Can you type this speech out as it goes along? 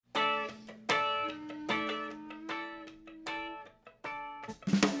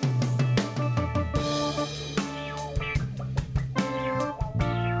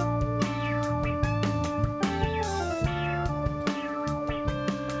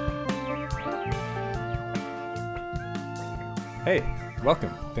Hey,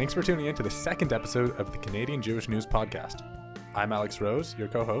 welcome. Thanks for tuning in to the second episode of the Canadian Jewish News Podcast. I'm Alex Rose, your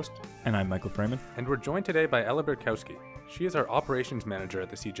co-host. And I'm Michael Freeman. And we're joined today by Ella Berkowski. She is our operations manager at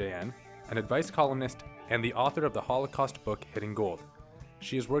the CJN, an advice columnist, and the author of the Holocaust book Hitting Gold.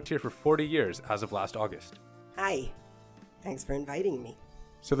 She has worked here for 40 years as of last August. Hi. Thanks for inviting me.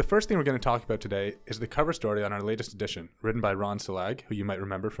 So the first thing we're going to talk about today is the cover story on our latest edition, written by Ron Salag, who you might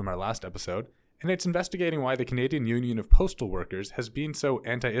remember from our last episode, and it's investigating why the Canadian Union of Postal Workers has been so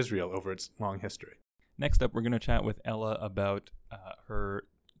anti-Israel over its long history. Next up, we're going to chat with Ella about her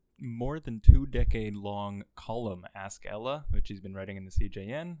more than 2-decade-long column, Ask Ella, which she's been writing in the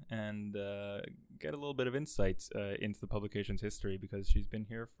CJN, and get a little bit of insights into the publication's history because she's been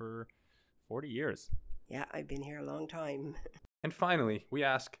here for 40 years. Yeah, I've been here a long time. And finally, we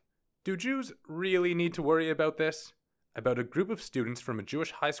ask, do Jews really need to worry about this? About a group of students from a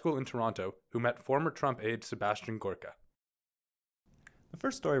Jewish high school in Toronto who met former Trump aide Sebastian Gorka. The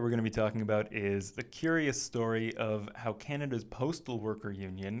first story we're going to be talking about is the curious story of how Canada's Postal Worker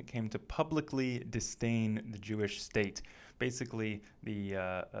Union came to publicly disdain the Jewish state. Basically,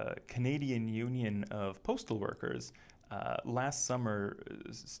 the Canadian Union of Postal Workers last summer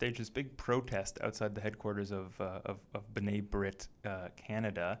staged this big protest outside the headquarters of B'nai B'rith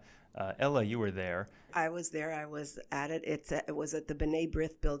Canada. Ella, you were there. I was there. I was at it. It was at the B'nai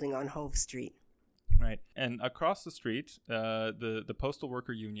B'rith building on Hove Street. Right. And across the street, the Postal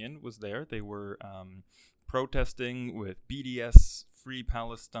Worker Union was there. They were protesting with BDS, Free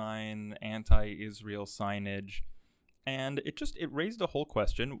Palestine, anti-Israel signage. And it raised a whole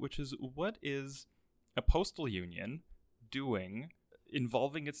question, which is, what is a postal union doing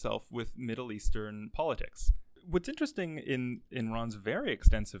involving itself with Middle Eastern politics? What's interesting in Ron's very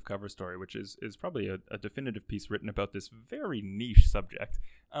extensive cover story, which is probably a definitive piece written about this very niche subject,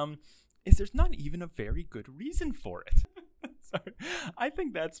 is there's not even a very good reason for it. Sorry. I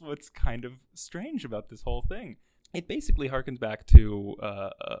think that's what's kind of strange about this whole thing. It basically harkens back to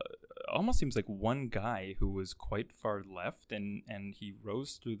almost seems like one guy who was quite far left, and he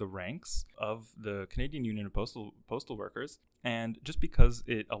rose through the ranks of the Canadian Union of Postal Workers. And just because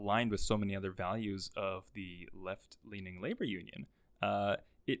it aligned with so many other values of the left-leaning labor union,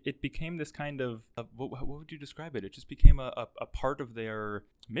 it became this kind of what would you describe it? It just became a part of their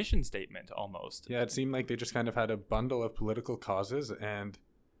mission statement almost. Yeah, it seemed like they just kind of had a bundle of political causes, and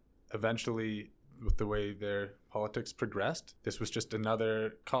eventually, with the way their politics progressed, this was just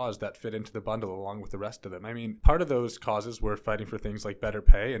another cause that fit into the bundle along with the rest of them. I mean, part of those causes were fighting for things like better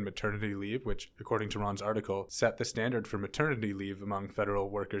pay and maternity leave, which, according to Ron's article, set the standard for maternity leave among federal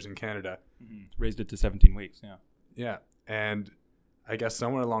workers in Canada. Mm-hmm. Raised it to 17 weeks, yeah. Yeah, and I guess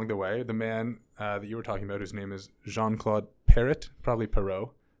somewhere along the way, the man that you were talking about, whose name is Jean-Claude Parrot, probably Perot,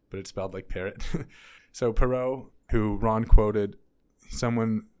 but it's spelled like parrot. So Perot, who Ron quoted,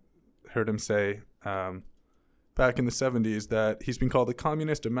 someone heard him say back in the 70s that he's been called a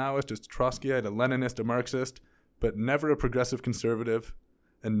communist, a Maoist, a Trotskyite, a Leninist, a Marxist, but never a progressive conservative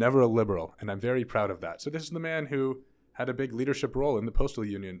and never a liberal. And I'm very proud of that. So this is the man who had a big leadership role in the postal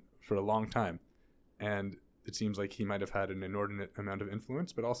union for a long time. And it seems like he might have had an inordinate amount of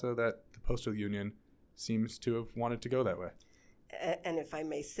influence, but also that the postal union seems to have wanted to go that way. And if I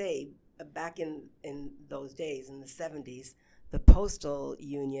may say, back in those days, in the 70s, the postal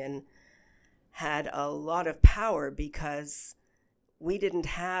union had a lot of power because we didn't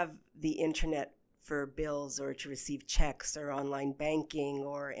have the internet for bills or to receive checks or online banking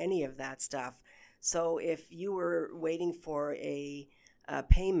or any of that stuff. So if you were waiting for a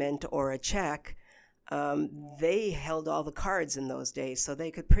payment or a check, they held all the cards in those days, so they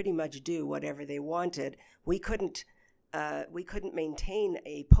could pretty much do whatever they wanted. We couldn't maintain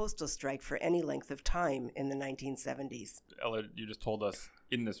a postal strike for any length of time in the 1970s. Ella, you just told us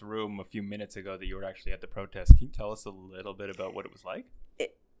in this room a few minutes ago that you were actually at the protest. Can you tell us a little bit about what it was like?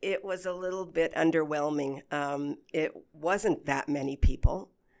 It was a little bit underwhelming. It wasn't that many people.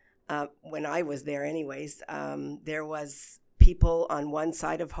 When I was there anyways, there was people on one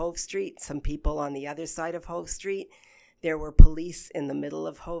side of Hove Street, some people on the other side of Hove Street. There were police in the middle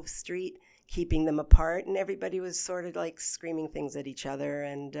of Hove Street, keeping them apart, and everybody was sort of like screaming things at each other.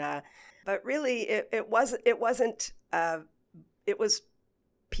 And but really, it was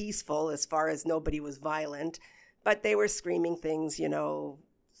peaceful as far as nobody was violent, but they were screaming things,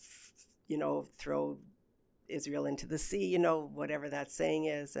 throw Israel into the sea, whatever that saying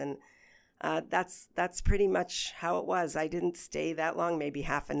is, and that's pretty much how it was. I didn't stay that long, maybe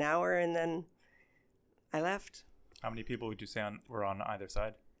half an hour, and then I left. How many people would you say were on either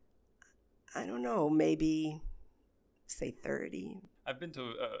side? I don't know, maybe say 30. I've been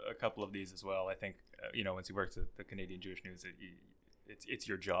to a couple of these as well. I think once you worked at the Canadian Jewish News, it's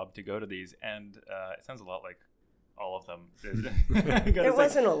your job to go to these, and it sounds a lot like all of them. There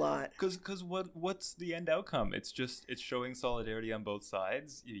wasn't a lot. Because what's the end outcome? It's showing solidarity on both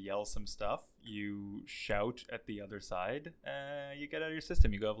sides. You yell some stuff, you shout at the other side, you get out of your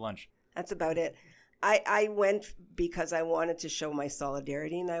system, you go have lunch. That's about it. I went because I wanted to show my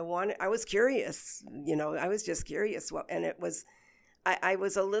solidarity, and I was curious. I was just curious. And it was, I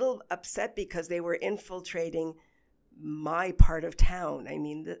was a little upset because they were infiltrating my part of town. I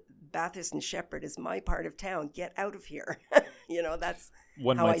mean, the Bathurst and Shepherd is my part of town. Get out of here. That's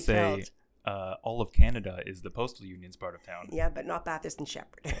one how might I say. felt. All of Canada is the postal union's part of town. Yeah, but not Bathurst and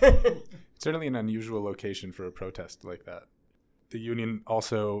Shepherd. It's certainly an unusual location for a protest like that. The union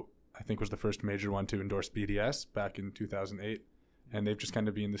also, I think, was the first major one to endorse BDS back in 2008, and they've just kind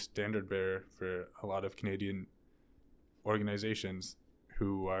of been the standard bearer for a lot of Canadian organizations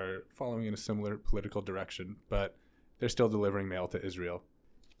who are following in a similar political direction, but they're still delivering mail to Israel.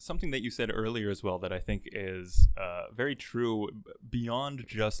 Something that you said earlier as well that I think is very true beyond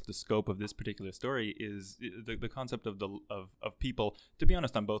just the scope of this particular story is the concept of people, to be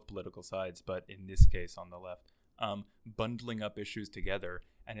honest, on both political sides, but in this case on the left, bundling up issues together.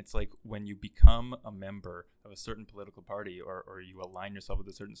 And it's like when you become a member of a certain political party or you align yourself with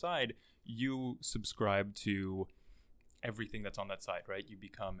a certain side, you subscribe to everything that's on that side, right? You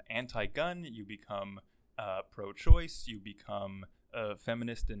become anti-gun, you become pro-choice, you become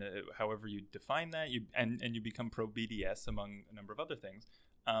feminist in however you define that, and you become pro-BDS among a number of other things.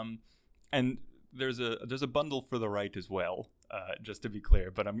 And there's a bundle for the right as well, just to be clear.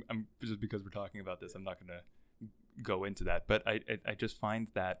 But I'm just because we're talking about this, I'm not going to go into that. But I just find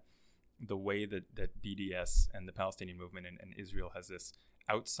that the way that BDS and the Palestinian movement and Israel has this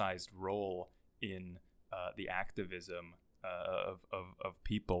outsized role in the activism of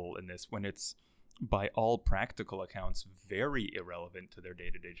people in this, when it's by all practical accounts very irrelevant to their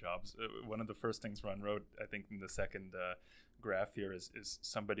day-to-day jobs. One of the first things Ron wrote, I think in the second graph here, is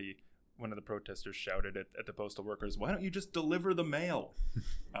somebody, one of the protesters shouted at the postal workers, "Why don't you just deliver the mail?"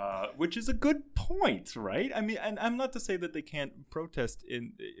 Which is a good point, right? I mean, and I'm not to say that they can't protest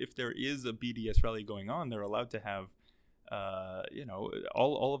if there is a BDS rally going on. They're allowed to have,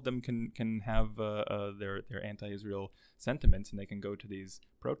 all of them can have their anti-Israel sentiments, and they can go to these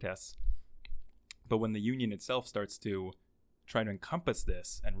protests. But when the union itself starts to try to encompass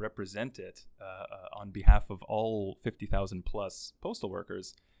this and represent it on behalf of all 50,000 plus postal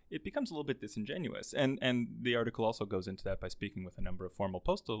workers, it becomes a little bit disingenuous. And the article also goes into that by speaking with a number of formal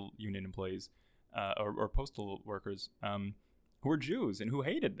postal union employees or postal workers who were Jews and who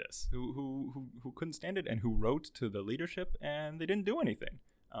hated this, who couldn't stand it, and who wrote to the leadership, and they didn't do anything.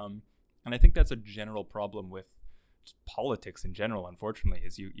 And I think that's a general problem with politics in general, unfortunately,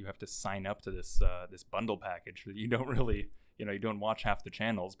 is you have to sign up to this bundle package that you don't really, you don't watch half the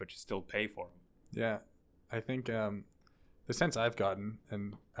channels, but you still pay for them. Yeah, I think the sense I've gotten,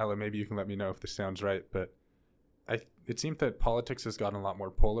 and Ella, maybe you can let me know if this sounds right, but it seems that politics has gotten a lot more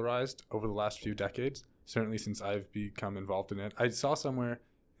polarized over the last few decades, certainly since I've become involved in it. I saw somewhere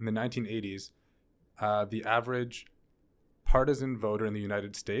in the 1980s, the average partisan voter in the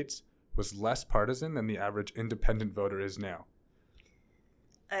United States was less partisan than the average independent voter is now.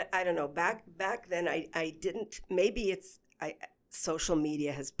 I don't know. Back then, I didn't. Maybe social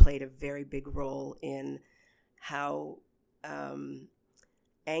media has played a very big role in how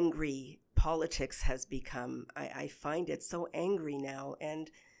angry politics has become. I find it so angry now,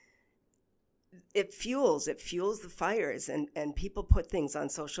 and it fuels the fires, and people put things on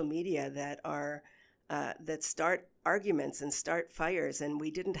social media that are that start arguments and start fires, and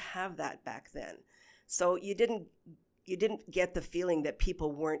we didn't have that back then. So you didn't get the feeling that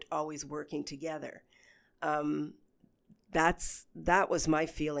people weren't always working together. That was my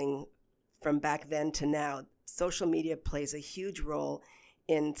feeling from back then to now. Social media plays a huge role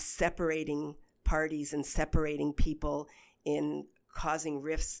in separating parties and separating people, in causing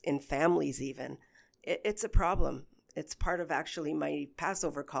rifts in families even. It's a problem. It's part of actually my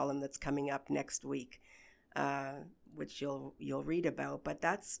Passover column that's coming up next week, which you'll read about. But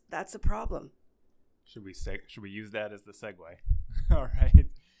that's a problem. Should we use that as the segue? All right.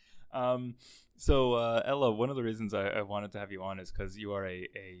 So Ella, one of the reasons I wanted to have you on is because you are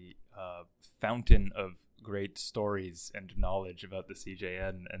a fountain of great stories and knowledge about the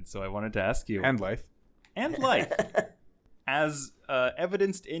CJN, and so I wanted to ask you, and life, as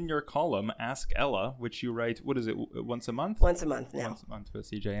evidenced in your column, Ask Ella, which you write, what is it, once a month? Once a month now. Once a month for the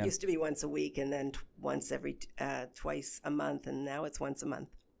CJN. It used to be once a week, and then twice a month, and now it's once a month.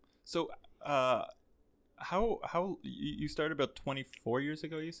 So how you started about 24 years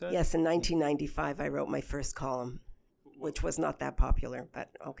ago, you said? Yes, in 1995 I wrote my first column, which was not that popular, but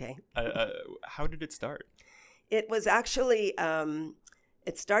okay. How did it start? It was actually,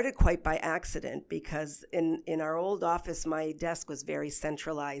 it started quite by accident because in our old office, my desk was very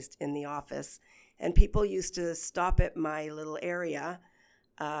centralized in the office, and people used to stop at my little area.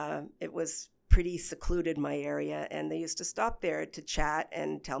 It was pretty secluded, my area, and they used to stop there to chat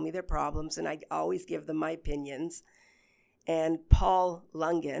and tell me their problems, and I'd always give them my opinions. And Paul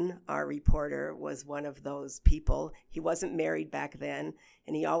Lungen, our reporter, was one of those people. He wasn't married back then,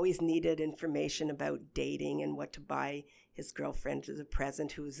 and he always needed information about dating and what to buy his girlfriend as a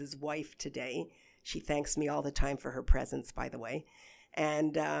present, who is his wife today. She thanks me all the time for her presents, by the way.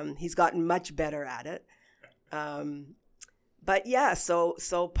 And he's gotten much better at it. But yeah, so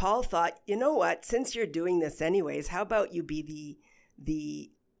Paul thought, you know what, since you're doing this anyways, how about you be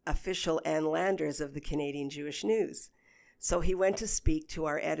the official Ann Landers of the Canadian Jewish News? So he went to speak to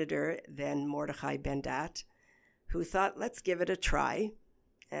our editor, then Mordechai Ben-Dat, who thought, let's give it a try,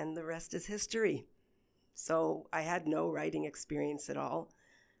 and the rest is history. So I had no writing experience at all,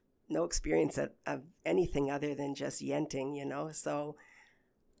 no experience of anything other than just yenting, so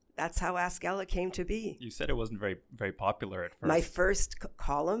that's how Ask Ella came to be. You said it wasn't very, very popular at first. My first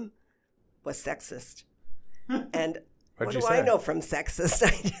column was sexist. And what do say? I know from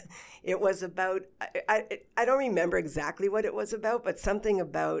sexist? It was about, I don't remember exactly what it was about, but something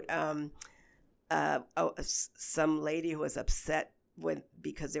about some lady who was upset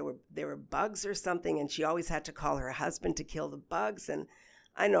because there were bugs or something, and she always had to call her husband to kill the bugs. And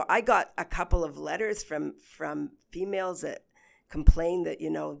I know I got a couple of letters from females that complained that,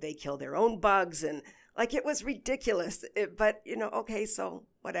 they kill their own bugs, and like it was ridiculous. But, okay, so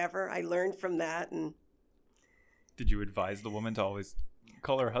whatever. I learned from that. And did you advise the woman to always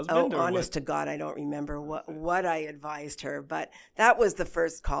call her husband? Oh, honest to God, I don't remember what I advised her, but that was the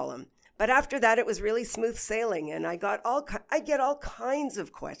first column. But after that, it was really smooth sailing, and I get all kinds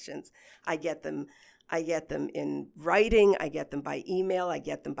of questions. I get them in writing, I get them by email, I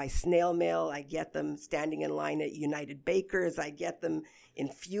get them by snail mail, I get them standing in line at United Bakers, I get them in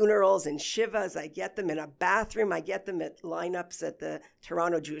funerals and shivas, I get them in a bathroom, I get them at lineups at the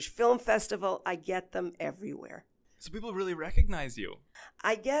Toronto Jewish Film Festival, I get them everywhere. So people really recognize you?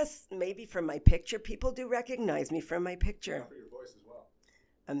 I guess maybe from my picture. People do recognize me from my picture. Now for your voice as well.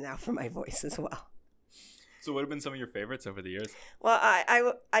 And now for my voice as well. So what have been some of your favorites over the years? Well,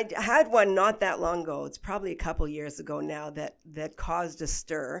 I had one not that long ago. It's probably a couple years ago now that caused a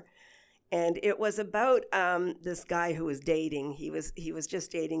stir. And it was about this guy who was dating. He was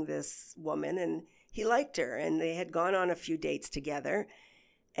just dating this woman, and he liked her. And they had gone on a few dates together.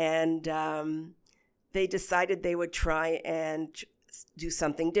 And they decided they would try and do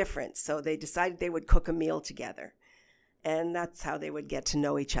something different. So they decided they would cook a meal together. And that's how they would get to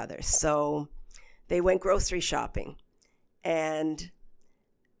know each other. So they went grocery shopping, and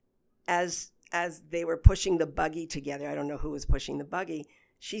as they were pushing the buggy together, I don't know who was pushing the buggy,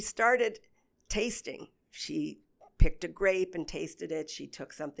 she started tasting. She picked a grape and tasted it. She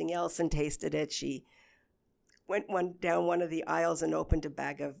took something else and tasted it. She went down one of the aisles and opened a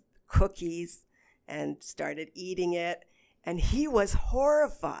bag of cookies and started eating it. And he was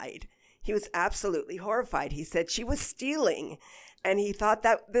horrified. He was absolutely horrified. He said she was stealing, and he thought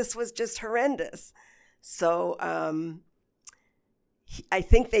that this was just horrendous. So I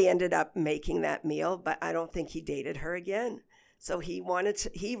think they ended up making that meal, but I don't think he dated her again. So he wanted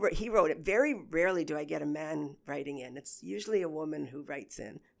to, he wrote it. Very rarely do I get a man writing in. It's usually a woman who writes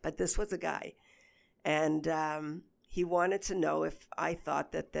in, but this was a guy. And he wanted to know if I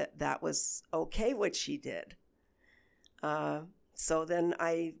thought that was okay what she did. So then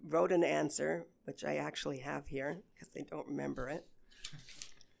I wrote an answer, which I actually have here because I don't remember it.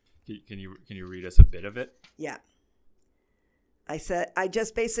 Can you read us a bit of it? Yeah. I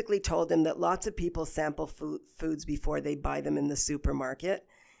just basically told him that lots of people sample foods before they buy them in the supermarket,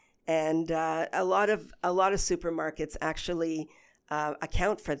 and a lot of supermarkets actually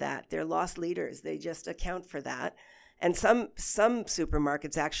account for that. They're lost leaders. They just account for that, and some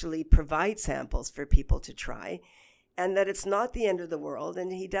supermarkets actually provide samples for people to try, and that it's not the end of the world.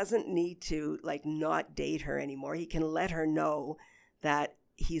 And he doesn't need to not date her anymore. He can let her know that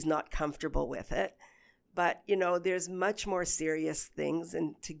he's not comfortable with it. But, there's much more serious things,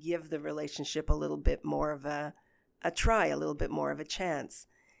 and to give the relationship a little bit more of a try, a little bit more of a chance.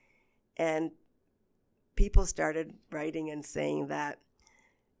 And people started writing and saying that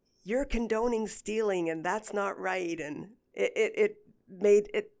you're condoning stealing and that's not right. And it made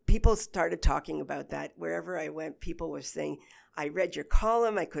it, people started talking about that. Wherever I went, people were saying, I read your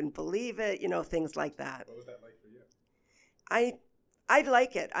column. I couldn't believe it. Things like that. What was that like for you? I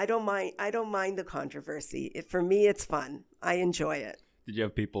like it. I don't mind the controversy. For me, it's fun. I enjoy it. Did you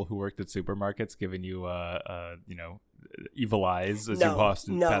have people who worked at supermarkets giving you, evil eyes as you passed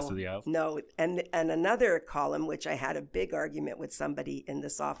through the aisles? No. And another column, which I had a big argument with somebody in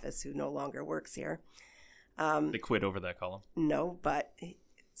this office who no longer works here. They quit over that column? No, but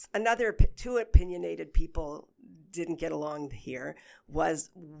two opinionated people didn't get along here,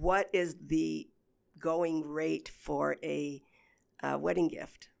 was what is the going rate for a wedding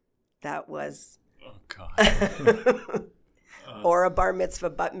gift? That was... Oh, God. Or a bar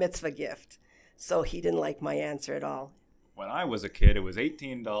mitzvah gift. So he didn't like my answer at all. When I was a kid, it was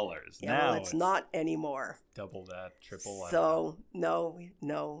 $18. Yeah, now it's not anymore. Double that, triple that. So no,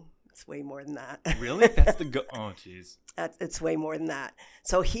 it's way more than that. Really? That's the oh, jeez. It's way more than that.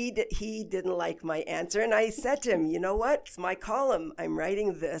 So he didn't like my answer, and I said to him, you know what? It's my column. I'm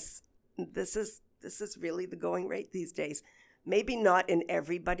writing this. This is really the going rate these days. Maybe not in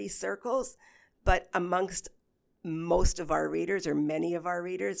everybody's circles, but amongst most of our readers, or many of our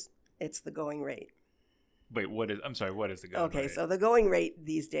readers, it's the going rate. Wait, what is the going rate? Okay, so the going rate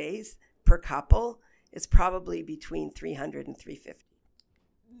these days per couple is probably between $300 and $350.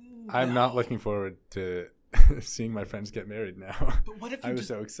 I'm not looking forward to seeing my friends get married now. But what if I was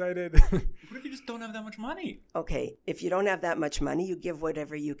so excited. What if you just don't have that much money? Okay, if you don't have that much money, you give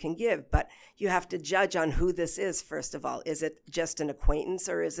whatever you can give. But you have to judge on who this is, first of all. Is it just an acquaintance,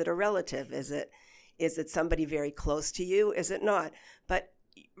 or is it a relative? Is it somebody very close to you? Is it not? But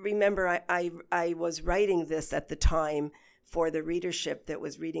remember, I was writing this at the time for the readership that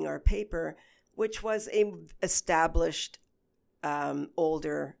was reading our paper, which was a established,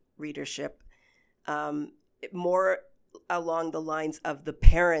 older readership, more along the lines of the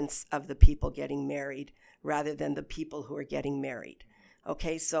parents of the people getting married rather than the people who are getting married.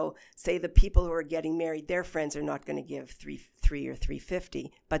 Okay, so say the people who are getting married, their friends are not going to give $3 or $350,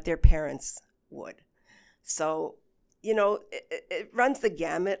 but their parents would. So, it runs the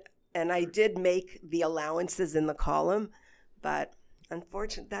gamut, and I did make the allowances in the column, but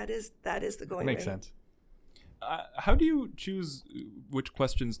unfortunately, that is the going rate. Makes sense. How do you choose which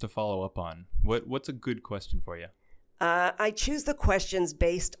questions to follow up on? What's a good question for you? I choose the questions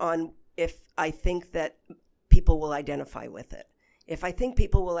based on if I think that people will identify with it. If I think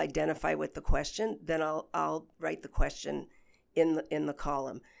people will identify with the question, then I'll write the question in the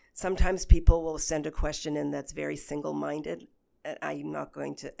column. Sometimes people will send a question in that's very single-minded, and I'm not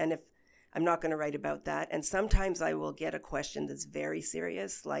going to write about that. And sometimes I will get a question that's very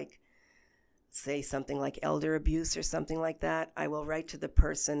serious, like say something like elder abuse or something like that. I will write to the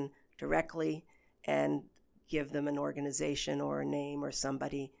person directly and give them an organization or a name or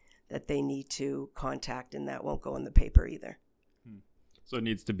somebody that they need to contact, and that won't go in the paper either. So it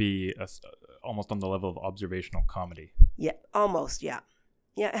needs to be almost on the level of observational comedy. Yeah, almost, yeah.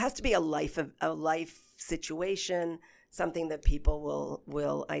 Yeah, it has to be a life situation, something that people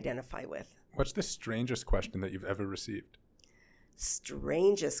will identify with. What's the strangest question that you've ever received?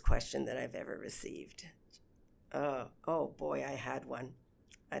 Strangest question that I've ever received. Oh boy, I had one.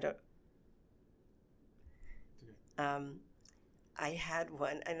 I had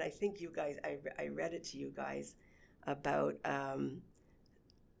one, and I think you guys, I read it to you guys about, and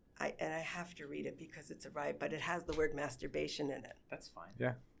I have to read it because it's a riot, but it has the word masturbation in it. That's fine.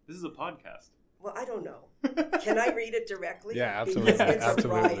 Yeah. This is a podcast. Well, I don't know. Can I read it directly? Yeah, absolutely. Because it's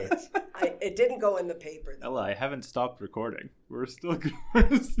Absolutely. a riot. It didn't go in the paper, though. Ella, I haven't stopped recording. We're still fine.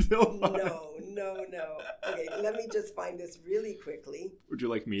 No. Okay, let me just find this really quickly. Would you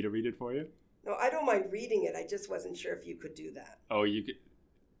like me to read it for you? No, I don't mind reading it. I just wasn't sure if you could do that. Oh, you could.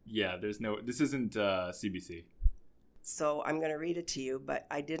 Yeah, this isn't CBC. So I'm going to read it to you, but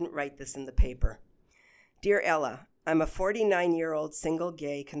I didn't write this in the paper. Dear Ella, I'm a 49-year-old single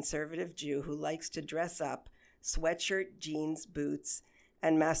gay conservative Jew who likes to dress up, sweatshirt, jeans, boots,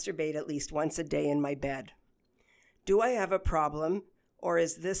 and masturbate at least once a day in my bed. Do I have a problem, or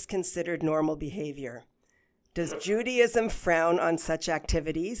is this considered normal behavior? Does Judaism frown on such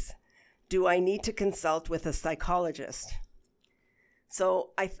activities? Do I need to consult with a psychologist? So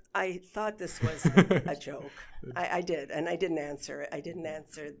I thought this was a joke. I did, and I didn't answer it. I didn't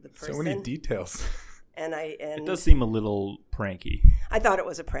answer the person. So many details. And it does seem a little pranky. I thought it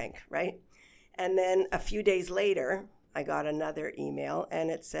was a prank, right? And then a few days later, I got another email, and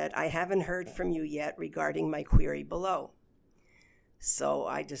it said, I haven't heard from you yet regarding my query below. So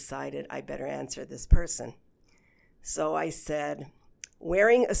I decided I better answer this person. So I said,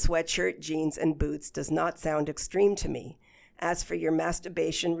 wearing a sweatshirt, jeans, and boots does not sound extreme to me. As for your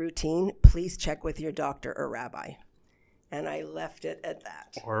masturbation routine, please check with your doctor or rabbi. And I left it at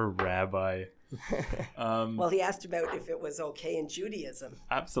that. Or rabbi. Well, he asked about if it was okay in Judaism.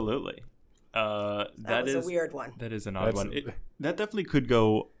 Absolutely. That was a weird one. That is an odd one. That definitely could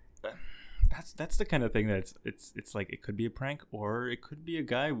go. That's the kind of thing that it's like it could be a prank, or it could be a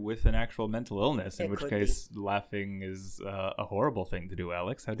guy with an actual mental illness. In which case, laughing is a horrible thing to do.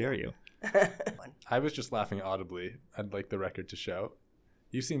 Alex, how dare you? I was just laughing audibly. I'd like the record to show.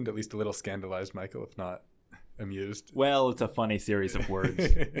 You seemed at least a little scandalized, Michael, if not amused. Well, it's a funny series of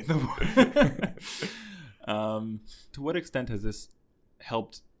words. To what extent has this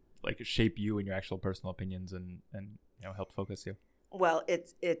helped shape you and your actual personal opinions and helped focus you? Well,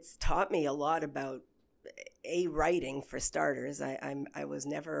 it's taught me a lot about writing, for starters. I was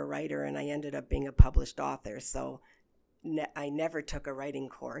never a writer, and I ended up being a published author, so I never took a writing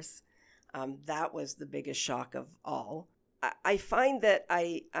course. That was the biggest shock of all. I find that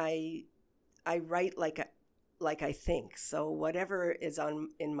I write like I think. So whatever is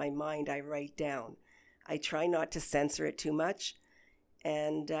in my mind, I write down. I try not to censor it too much,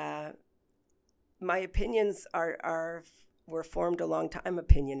 and my opinions were formed a long time. I'm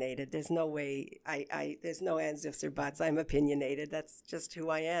opinionated. There's no way. There's no ands, ifs, or buts. I'm opinionated. That's just who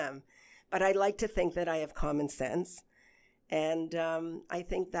I am. But I like to think that I have common sense, and I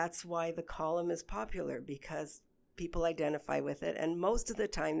think that's why the column is popular, because people identify with it, and most of the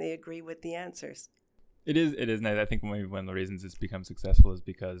time they agree with the answers. It is nice. I think maybe one of the reasons it's become successful is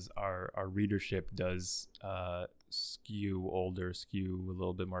because our readership does skew older, skew a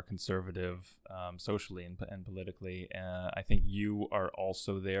little bit more conservative socially and politically. I think you are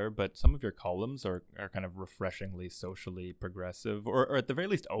also there, but some of your columns are kind of refreshingly socially progressive, or at the very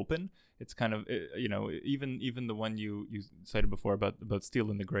least open. It's kind of, even the one you cited before about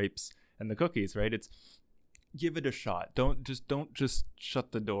stealing the grapes and the cookies, right? It's give it a shot. Don't just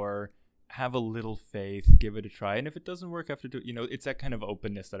shut the door. Have a little faith, give it a try. And if it doesn't work after it's that kind of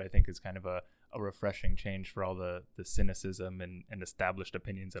openness that I think is kind of a refreshing change for all the cynicism and established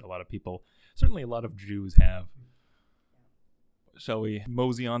opinions that a lot of people, certainly a lot of Jews, have. Shall we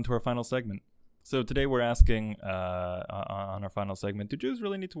mosey on to our final segment? So today we're asking on our final segment, do Jews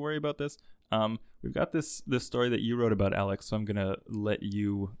really need to worry about this? We've got this story that you wrote about, Alex, so I'm going to let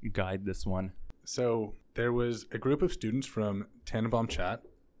you guide this one. So there was a group of students from Tannenbaum Chat,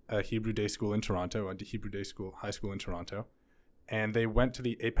 a Hebrew day school in Toronto, a Hebrew day school, high school in Toronto, and they went to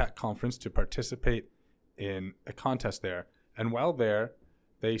the APAC conference to participate in a contest there. And while there,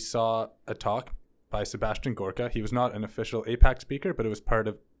 they saw a talk by Sebastian Gorka. He was not an official APAC speaker, but it was part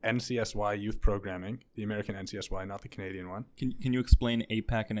of NCSY youth programming, the American NCSY, not the Canadian one. Can you explain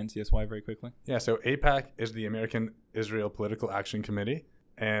APAC and NCSY very quickly? Yeah, so APAC is the American Israel Political Action Committee,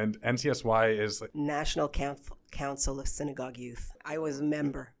 and NCSY is National Council of Synagogue Youth. I was a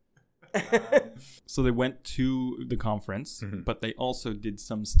member. So they went to the conference, but they also did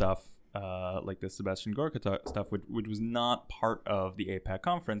some stuff like the Sebastian Gorka stuff, which was not part of the APAC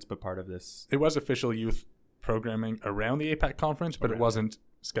conference, but part of this. It was official youth programming around the APAC conference, but it wasn't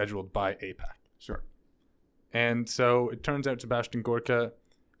scheduled by APAC. Sure. And so it turns out Sebastian Gorka,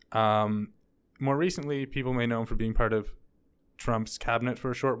 more recently, people may know him for being part of Trump's cabinet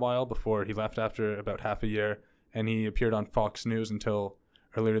for a short while before he left after about half a year, and he appeared on Fox News until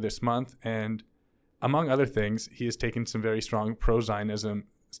earlier this month, and among other things, he has taken some very strong pro-Zionism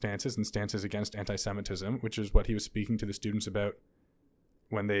stances and stances against anti-Semitism, which is what he was speaking to the students about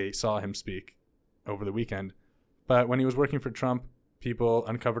when they saw him speak over the weekend. But when he was working for Trump, people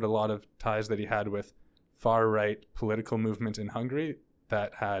uncovered a lot of ties that he had with far-right political movements in Hungary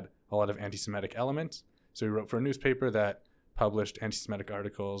that had a lot of anti-Semitic elements. So he wrote for a newspaper that published anti-Semitic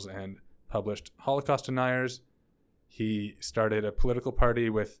articles and published Holocaust deniers. He started a political party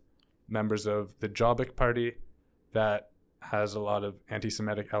with members of the Jobbik Party that has a lot of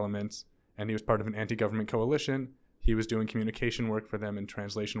anti-Semitic elements, and he was part of an anti-government coalition. He was doing communication work for them and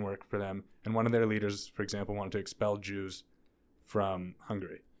translation work for them, and one of their leaders, for example, wanted to expel Jews from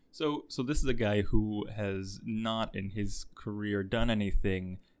Hungary. So this is a guy who has not in his career done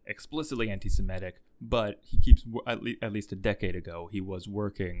anything explicitly anti-Semitic, but he keeps, at least a decade ago, he was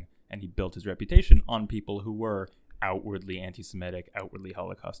working and he built his reputation on people who were outwardly anti-Semitic, outwardly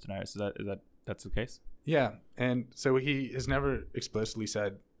Holocaust deniers. So that's the case? Yeah, and so he has never explicitly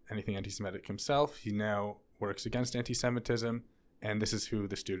said anything anti-Semitic himself. He now works against anti-Semitism, and this is who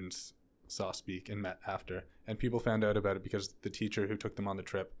the students saw speak and met after. And people found out about it because the teacher who took them on the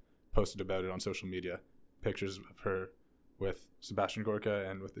trip posted about it on social media, pictures of her with Sebastian Gorka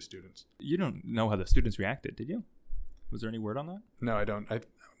and with the students. You don't know how the students reacted, did you? Was there any word on that? No, I don't.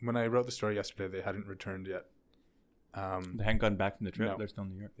 When I wrote the story yesterday, they hadn't returned yet. They hadn't gotten back from the trip? No. They're still in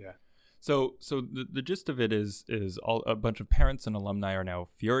New York? Yeah. So the gist of it is a bunch of parents and alumni are now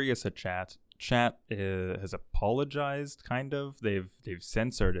furious at Chat. Chat has apologized, kind of. They've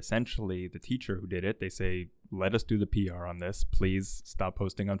censored essentially the teacher who did it. They say, let us do the PR on this. Please stop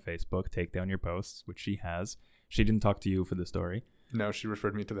posting on Facebook. Take down your posts, which she has. She didn't talk to you for the story. No, she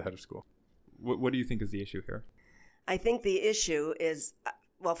referred me to the head of school. What do you think is the issue here? I think the issue is,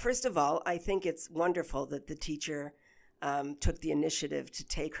 well, first of all, I think it's wonderful that the teacher took the initiative to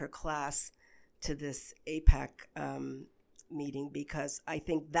take her class to this APAC meeting, because I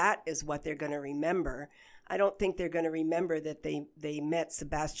think that is what they're going to remember. I don't think they're going to remember that they met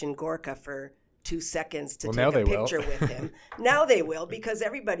Sebastian Gorka for 2 seconds to take a picture with him. Now they will, because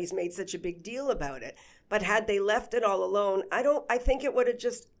everybody's made such a big deal about it. But had they left it all alone, I think it would have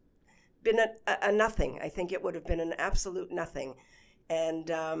just been a nothing. I think it would have been an absolute nothing.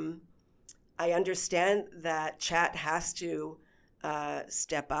 And I understand that Chat has to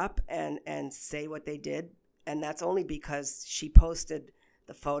step up and say what they did. And that's only because she posted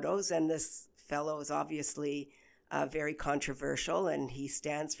the photos, and this fellow is obviously very controversial, and he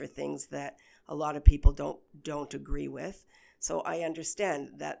stands for things that a lot of people don't agree with. So I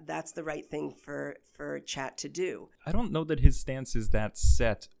understand that that's the right thing for Chat to do. I don't know that his stance is that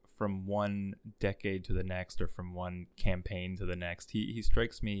set from one decade to the next or from one campaign to the next. He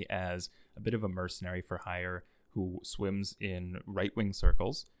strikes me as a bit of a mercenary for hire who swims in right-wing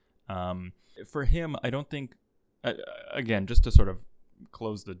circles. For him, I don't think, again, just to sort of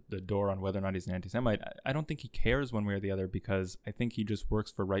close the door on whether or not he's an anti-Semite, I don't think he cares one way or the other, because I think he just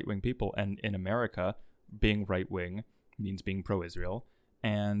works for right-wing people. And in America, being right-wing means being pro-Israel.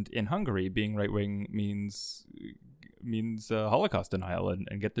 And in Hungary, being right-wing means Holocaust denial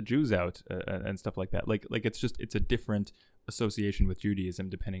and get the Jews out and stuff like that. Like it's a different association with Judaism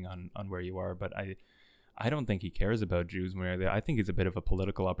depending on where you are. But I don't think he cares about Jews. I think he's a bit of a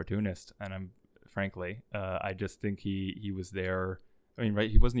political opportunist, and I just think he was there. I mean,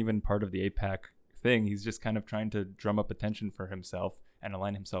 right? He wasn't even part of the APAC thing. He's just kind of trying to drum up attention for himself and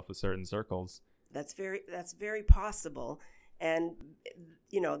align himself with certain circles. That's very possible, and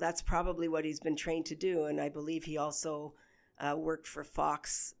that's probably what he's been trained to do. And I believe he also worked for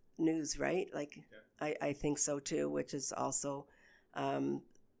Fox News, right? Yeah. I think so too, which is also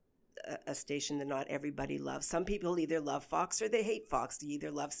a station that not everybody loves. Some people either love Fox or they hate Fox. You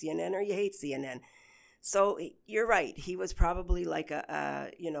either love CNN or you hate CNN. So you're right. He was probably like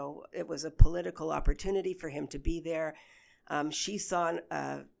it was a political opportunity for him to be there. She saw,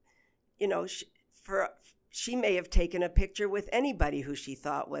 she may have taken a picture with anybody who she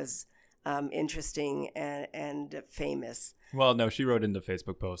thought was interesting and famous. Well, no, she wrote in the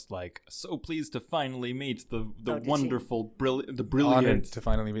Facebook post, like, so pleased to finally meet the wonderful, the brilliant. Honored to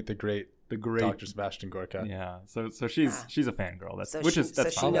finally meet the great Dr. Sebastian Gorka. Yeah, so she's a fangirl. That's she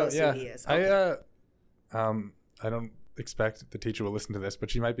fine. knows who he is. Okay. I don't expect the teacher will listen to this, but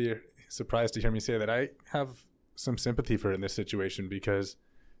she might be surprised to hear me say that I have some sympathy for her in this situation, because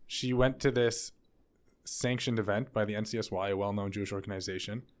she went to this sanctioned event by the NCSY, a well-known Jewish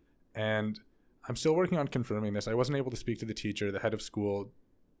organization, and I'm still working on confirming this. I wasn't able to speak to the teacher. The head of school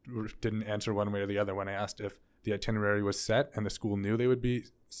didn't answer one way or the other when I asked if the itinerary was set and the school knew they would be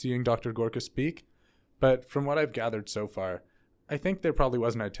seeing Dr. Gorka speak. But from what I've gathered so far, I think there probably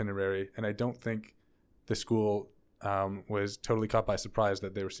was an itinerary, and I don't think the school was totally caught by surprise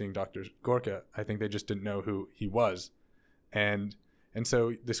that they were seeing Dr. Gorka. I think they just didn't know who he was. And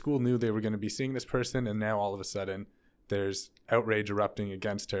so the school knew they were going to be seeing this person, and now all of a sudden there's outrage erupting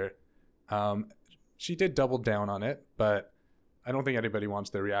against her. She did double down on it, but I don't think anybody wants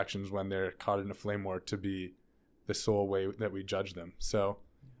their reactions when they're caught in a flame war to be the sole way that we judge them. So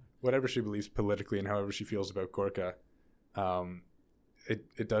whatever she believes politically and however she feels about Gorka,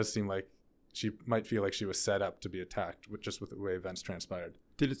 it does seem like she might feel like she was set up to be attacked with the way events transpired.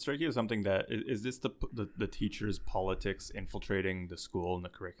 Did it strike you as something that is this the teacher's politics infiltrating the school and the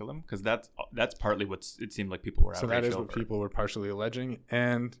curriculum? Because that's partly what it seemed like people were outraged over. So that is what people were partially alleging,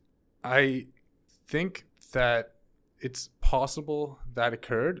 and I think that it's possible that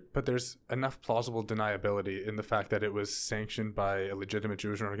occurred, but there's enough plausible deniability in the fact that it was sanctioned by a legitimate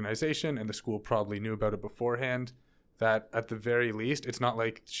Jewish organization and the school probably knew about it beforehand, that at the very least, it's not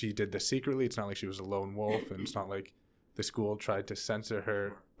like she did this secretly. It's not like she was a lone wolf, and it's not like the school tried to censor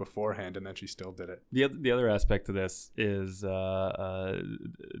her beforehand and then she still did it. The other aspect to this is the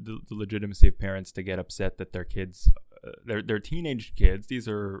legitimacy of parents to get upset that their kids, their teenage kids, these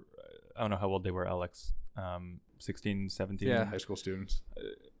are, I don't know how old they were, Alex, 16, 17? Yeah, high school students.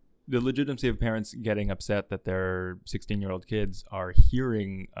 The legitimacy of parents getting upset that their 16-year-old kids are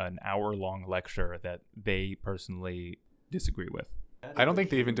hearing an hour-long lecture that they personally disagree with. I don't think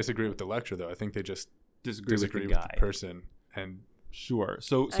they even disagree with the lecture, though. I think they just disagree with the with guy. the person. And Sure.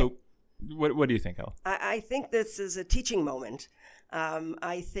 So what do you think, El? I think this is a teaching moment.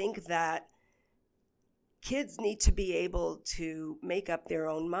 I think that kids need to be able to make up their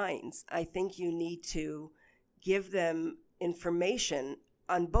own minds. I think you need to give them information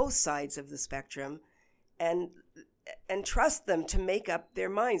on both sides of the spectrum and trust them to make up their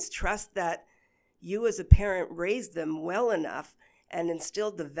minds. Trust that you as a parent raised them well enough and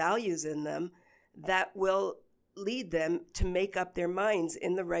instilled the values in them that will lead them to make up their minds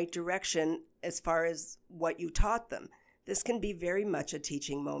in the right direction as far as what you taught them. This can be very much a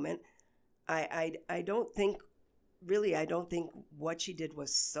teaching moment. I don't think what she did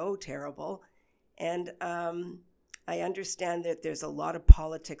was so terrible. And I understand that there's a lot of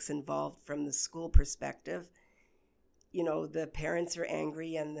politics involved from the school perspective. You know, the parents are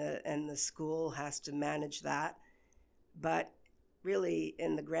angry and the school has to manage that. But really,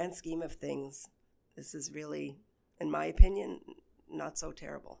 in the grand scheme of things, this is really, in my opinion, not so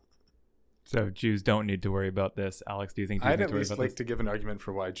terrible. So Jews don't need to worry about this. Alex, do you think Jews I'd need at to worry least about like this? to give an argument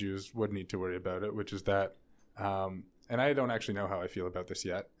for why Jews would need to worry about it, which is that, and I don't actually know how I feel about this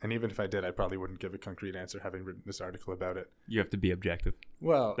yet. And even if I did, I probably wouldn't give a concrete answer having written this article about it. You have to be objective.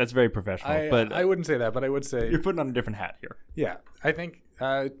 Well, That's very professional. But I wouldn't say that, but I would say... you're putting on a different hat here. Yeah, I think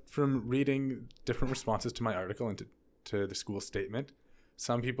from reading different responses to my article and to the school statement,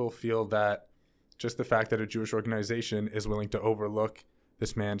 some people feel that just the fact that a Jewish organization is willing to overlook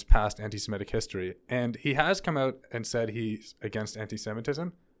this man's past anti-Semitic history, and he has come out and said he's against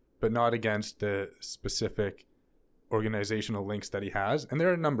anti-Semitism, but not against the specific organizational links that he has, and there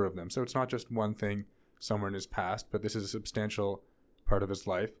are a number of them. So it's not just one thing somewhere in his past, but this is a substantial part of his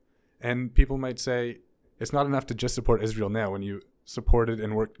life. And people might say it's not enough to just support Israel now. When you supported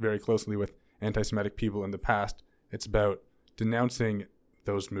and worked very closely with anti-Semitic people in the past, it's about denouncing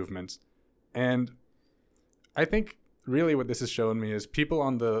those movements. And I think really what this has shown me is people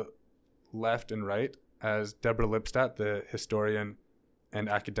on the left and right, as Deborah Lipstadt, the historian and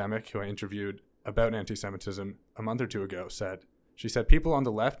academic who I interviewed about anti-Semitism a month or two ago, said, she said, people on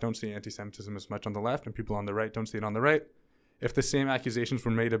the left don't see anti-Semitism as much on the left, and people on the right don't see it on the right. If the same accusations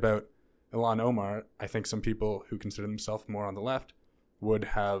were made about Ilhan Omar, I think some people who consider themselves more on the left would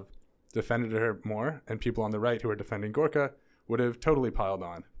have defended her more, and people on the right who are defending Gorka would have totally piled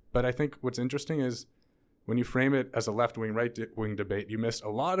on. But I think what's interesting is when you frame it as a left-wing, right-wing debate, you miss a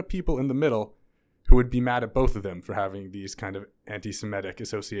lot of people in the middle who would be mad at both of them for having these kind of anti-Semitic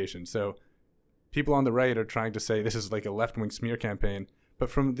associations. So people on the right are trying to say this is like a left-wing smear campaign. But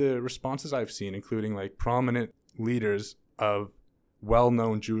from the responses I've seen, including like prominent leaders of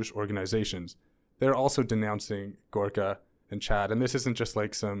well-known Jewish organizations, they're also denouncing Gorka and Chad. And this isn't just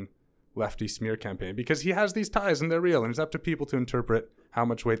like some lefty smear campaign, because he has these ties and they're real. And it's up to people to interpret how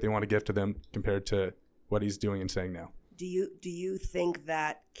much weight they want to give to them compared to what he's doing and saying now. Do you think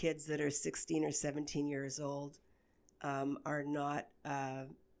that kids that are 16 or 17 years old are not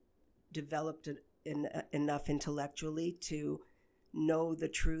developed enough intellectually to know the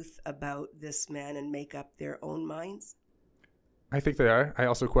truth about this man and make up their own minds? I think they are. I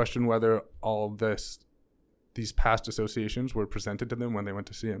also question whether all these past associations were presented to them when they went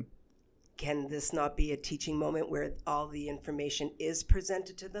to see him. Can this not be a teaching moment where all the information is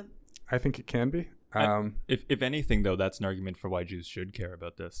presented to them? I think it can be. If anything, though, that's an argument for why Jews should care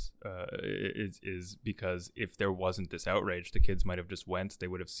about this. Is because if there wasn't this outrage, the kids might have just went. They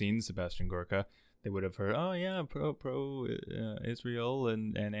would have seen Sebastian Gorka. They would have heard, oh yeah, pro Israel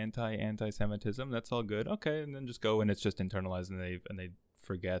and anti-Semitism. That's all good. Okay, and then just go, and it's just internalized, and they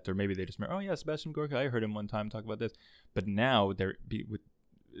forget, or maybe they just remember, oh yeah, Sebastian Gorka. I heard him one time talk about this. But now the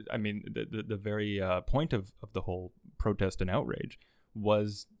very point of the whole protest and outrage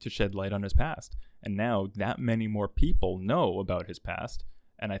was to shed light on his past. And now that many more people know about his past.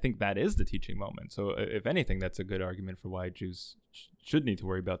 And I think that is the teaching moment. So if anything, that's a good argument for why Jews should need to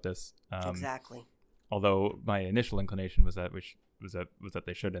worry about this. Exactly. Although my initial inclination was that that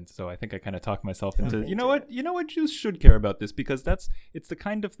they shouldn't. So I think I kind of talked myself into, you know what, Jews should care about this, because it's the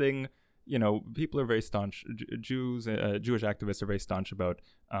kind of thing, people are very staunch. Jewish activists are very staunch about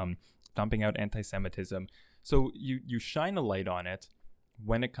stomping out anti-Semitism. So you shine a light on it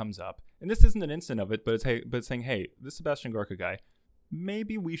when it comes up. And this isn't an instant of it, but it's saying, hey, this Sebastian Gorka guy,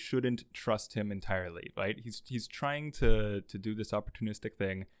 maybe we shouldn't trust him entirely, right? He's trying to do this opportunistic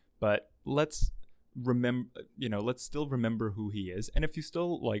thing, but let's still remember who he is. And if you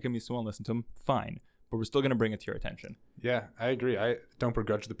still like him, you still want to listen to him, fine. But we're still going to bring it to your attention. Yeah, I agree. I don't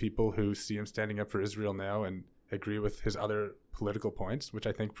begrudge the people who see him standing up for Israel now and agree with his other political points, which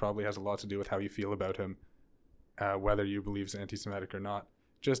I think probably has a lot to do with how you feel about him whether you believe he's anti-Semitic or not.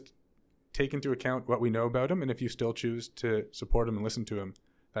 Just take into account what we know about him, and if you still choose to support him and listen to him,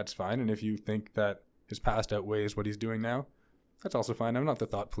 that's fine. And if you think that his past outweighs what he's doing now, that's also fine. I'm not the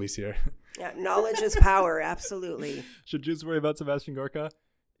thought police here. Yeah, knowledge is power, absolutely. Should Jews worry about Sebastian Gorka?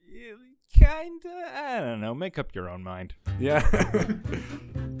 Kinda. I don't know. Make up your own mind. Yeah.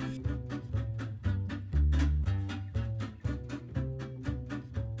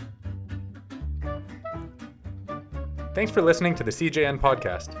 Thanks for listening to the CJN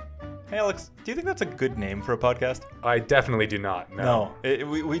podcast. Hey, Alex, do you think that's a good name for a podcast? I definitely do not. No.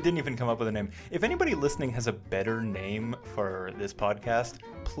 We didn't even come up with a name. If anybody listening has a better name for this podcast,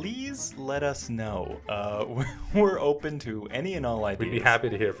 please let us know. We're open to any and all ideas. We'd be happy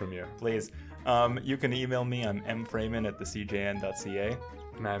to hear from you. Please. You can email me. I'm mfreeman@thecjn.ca.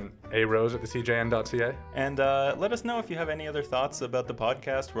 And I'm arose@thecjn.ca. And let us know if you have any other thoughts about the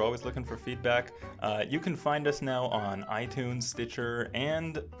podcast. We're always looking for feedback. You can find us now on iTunes, Stitcher,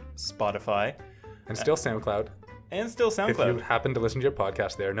 and Spotify. And still SoundCloud. And still SoundCloud. If you happen to listen to your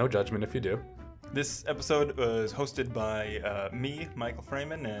podcast there, no judgment if you do. This episode was hosted by me, Michael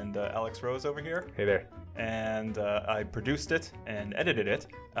Freeman, and Alex Rose over here. Hey there. And I produced it and edited it.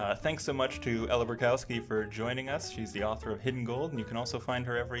 Thanks so much to Ella Burkowski for joining us. She's the author of Hidden Gold, and you can also find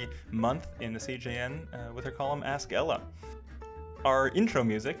her every month in the CJN with her column Ask Ella. Our intro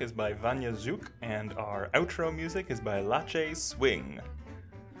music is by Vanya Zouk, and our outro music is by Lache Swing.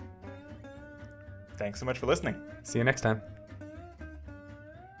 Thanks so much for listening. See you next time.